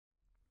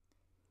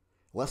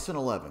Lesson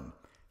 11,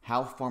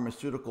 How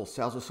Pharmaceutical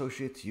Sales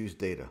Associates Use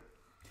Data.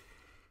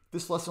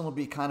 This lesson will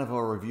be kind of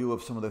a review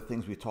of some of the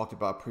things we talked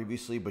about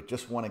previously, but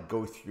just want to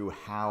go through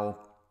how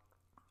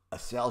a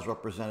sales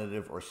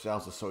representative or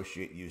sales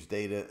associate use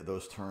data.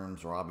 Those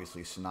terms are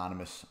obviously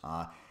synonymous.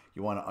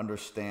 You want to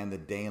understand the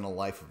day in the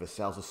life of a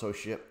sales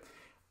associate.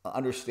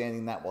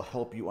 Understanding that will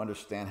help you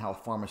understand how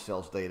pharma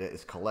sales data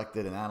is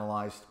collected and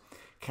analyzed.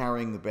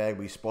 Carrying the bag,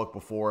 we spoke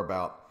before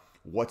about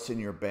what's in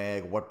your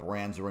bag, what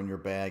brands are in your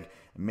bag.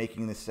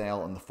 Making the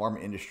sale in the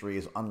pharma industry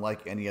is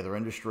unlike any other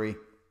industry.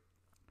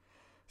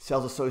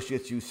 Sales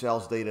associates use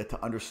sales data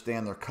to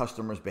understand their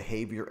customers'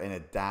 behavior and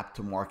adapt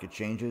to market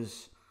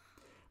changes.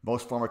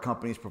 Most pharma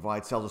companies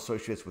provide sales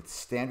associates with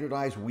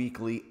standardized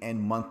weekly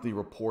and monthly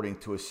reporting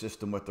to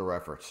assist them with their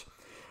efforts.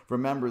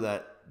 Remember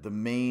that the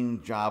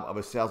main job of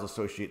a sales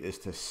associate is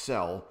to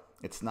sell.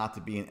 It's not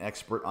to be an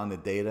expert on the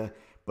data,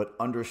 but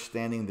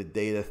understanding the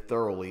data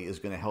thoroughly is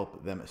going to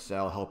help them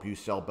sell, help you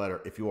sell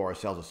better if you are a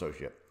sales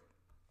associate.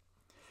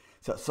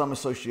 So some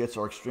associates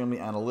are extremely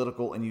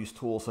analytical and use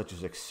tools such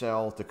as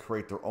Excel to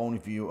create their own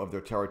view of their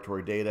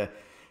territory data.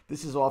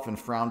 This is often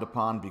frowned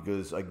upon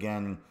because,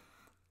 again,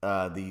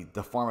 the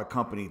pharma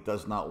company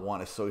does not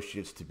want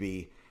associates to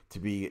be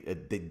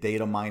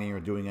data mining or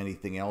doing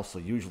anything else. So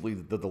usually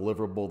the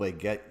deliverable they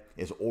get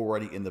is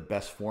already in the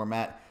best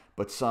format,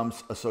 but some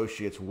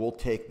associates will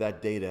take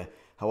that data,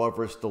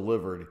 however it's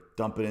delivered,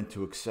 dump it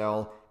into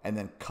Excel, and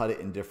then cut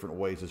it in different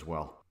ways as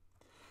well.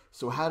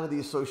 So how do the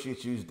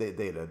associates use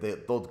data?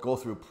 They'll go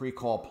through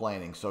pre-call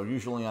planning. So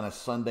usually on a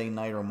Sunday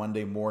night or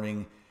Monday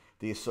morning,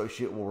 the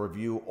associate will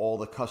review all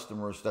the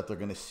customers that they're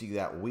going to see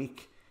that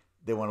week.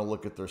 They want to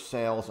look at their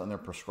sales and their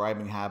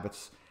prescribing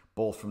habits,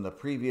 both from the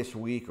previous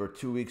week or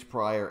 2 weeks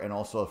prior and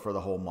also for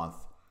the whole month.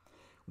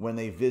 When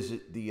they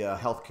visit the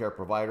healthcare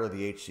provider,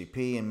 the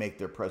HCP, and make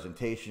their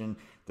presentation,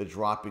 the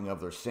dropping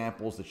of their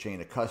samples, the chain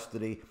of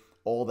custody,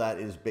 all that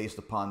is based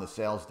upon the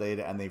sales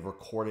data, and they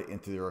record it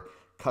into their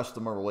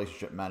customer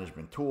relationship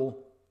management tool.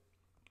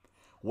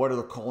 What are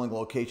the calling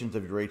locations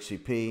of your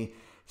HCP?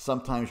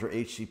 Sometimes your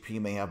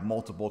HCP may have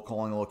multiple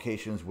calling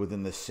locations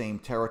within the same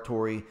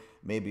territory,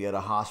 maybe at a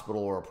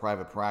hospital or a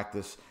private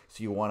practice.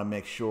 So you want to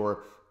make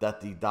sure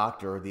that the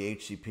doctor, the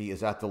HCP,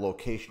 is at the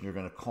location you're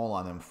going to call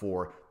on them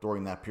for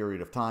during that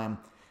period of time.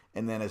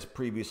 And then, as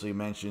previously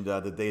mentioned,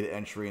 the data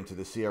entry into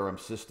the CRM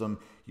system.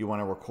 You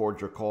want to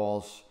record your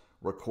calls,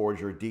 record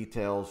your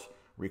details,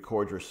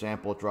 record your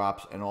sample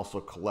drops, and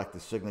also collect the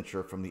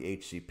signature from the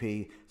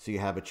HCP so you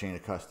have a chain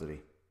of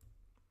custody.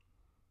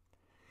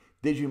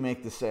 Did you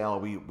make the sale?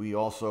 We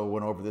also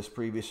went over this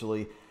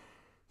previously.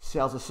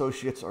 Sales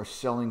associates are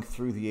selling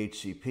through the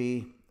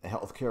HCP. A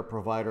healthcare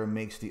provider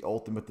makes the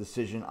ultimate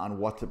decision on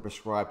what to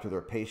prescribe to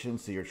their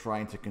patients. So you're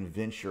trying to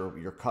convince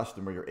your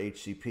customer, your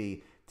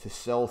HCP, to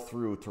sell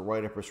through, to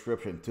write a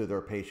prescription to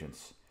their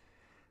patients.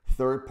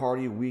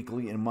 Third-party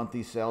weekly and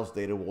monthly sales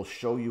data will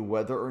show you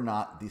whether or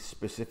not the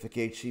specific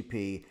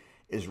HCP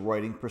is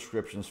writing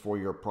prescriptions for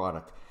your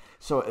product.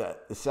 So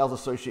the sales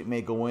associate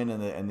may go in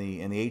and the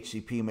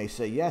HCP may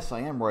say, yes, I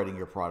am writing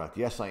your product.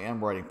 Yes, I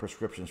am writing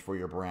prescriptions for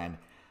your brand.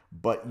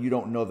 But you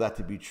don't know that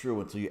to be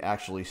true until you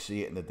actually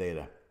see it in the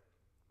data.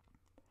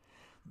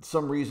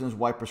 Some reasons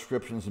why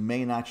prescriptions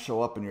may not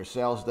show up in your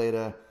sales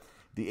data.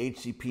 The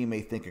HCP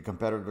may think a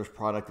competitor's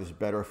product is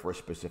better for a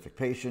specific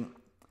patient.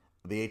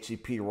 The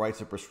HCP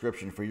writes a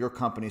prescription for your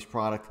company's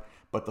product,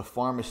 but the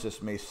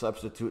pharmacist may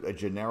substitute a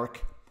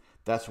generic.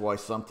 That's why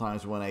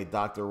sometimes when a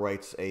doctor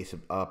writes a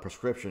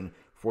prescription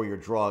for your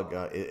drug,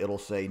 it'll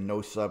say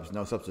no subs,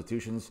 no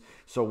substitutions.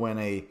 So when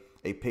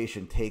a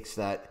patient takes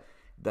that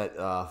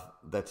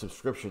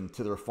subscription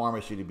to their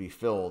pharmacy to be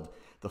filled,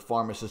 the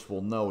pharmacist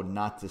will know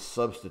not to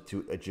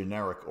substitute a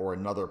generic or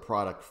another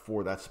product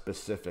for that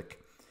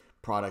specific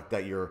product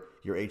that your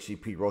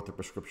HCP wrote the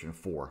prescription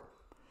for.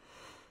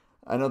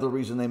 Another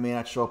reason they may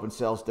not show up in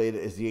sales data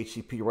is the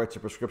HCP writes a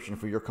prescription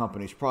for your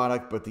company's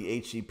product, but the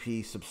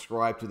HCP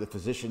subscribed to the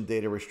physician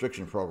data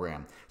restriction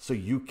program. So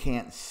you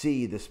can't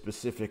see the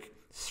specific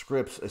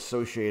scripts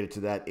associated to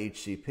that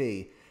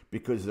HCP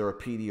because they're a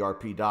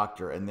PDRP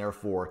doctor, and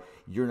therefore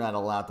you're not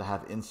allowed to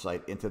have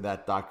insight into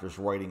that doctor's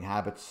writing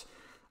habits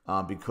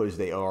because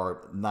they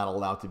are not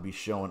allowed to be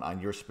shown on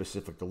your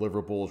specific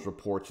deliverables,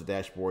 reports,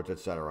 dashboards,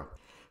 etc.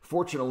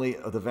 Fortunately,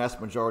 the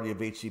vast majority of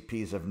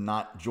HCPs have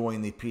not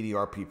joined the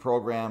PDRP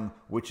program,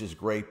 which is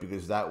great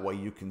because that way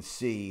you can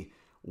see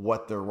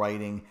what they're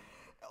writing.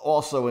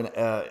 Also, an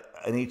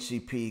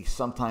HCP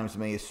sometimes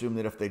may assume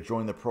that if they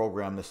join the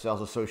program, the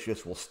sales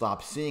associates will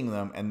stop seeing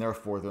them, and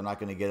therefore they're not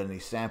going to get any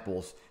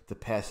samples to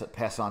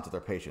pass on to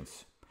their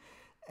patients.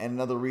 And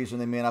another reason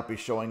they may not be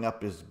showing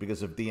up is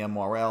because of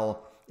DMRL.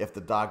 If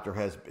the doctor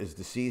is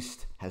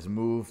deceased, has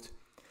moved,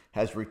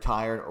 has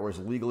retired, or is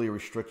legally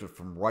restricted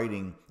from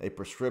writing a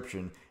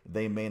prescription,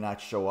 they may not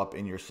show up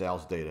in your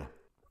sales data.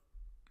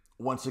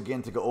 Once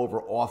again, to go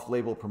over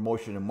off-label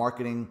promotion and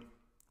marketing,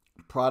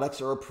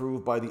 products are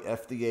approved by the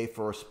FDA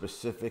for a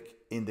specific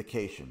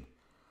indication.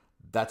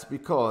 That's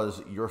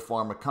because your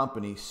pharma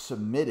company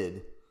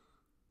submitted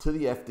to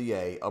the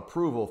FDA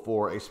approval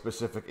for a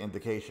specific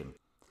indication.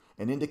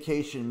 An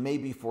indication may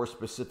be for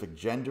specific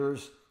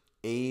genders,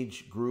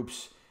 age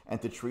groups, and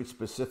to treat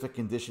specific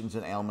conditions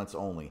and ailments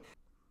only.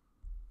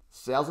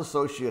 Sales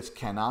associates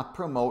cannot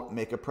promote,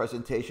 make a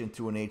presentation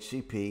to an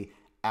HCP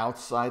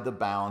outside the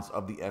bounds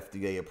of the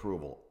FDA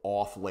approval,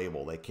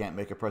 off-label. They can't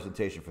make a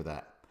presentation for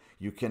that.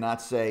 You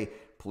cannot say,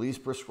 please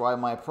prescribe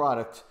my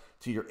product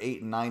to your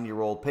 8 and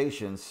 9-year-old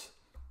patients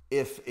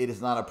if it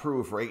is not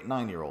approved for 8 and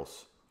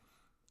 9-year-olds.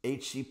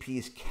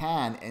 HCPs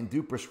can and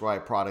do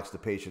prescribe products to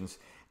patients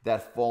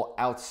that fall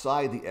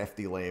outside the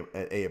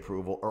FDA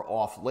approval or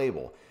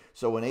off-label.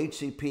 So an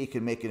HCP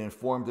can make an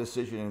informed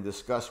decision and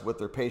discuss with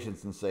their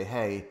patients and say,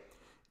 hey,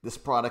 this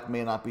product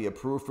may not be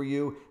approved for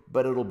you,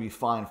 but it'll be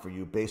fine for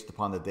you based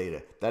upon the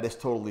data. That is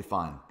totally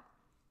fine.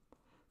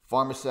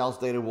 Pharma sales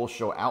data will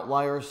show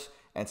outliers,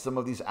 and some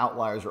of these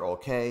outliers are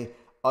okay.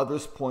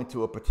 Others point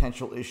to a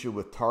potential issue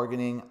with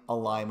targeting,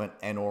 alignment,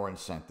 and/or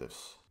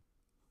incentives.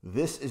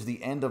 This is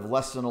the end of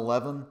Lesson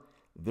 11.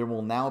 There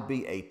will now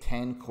be a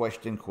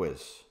 10-question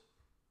quiz.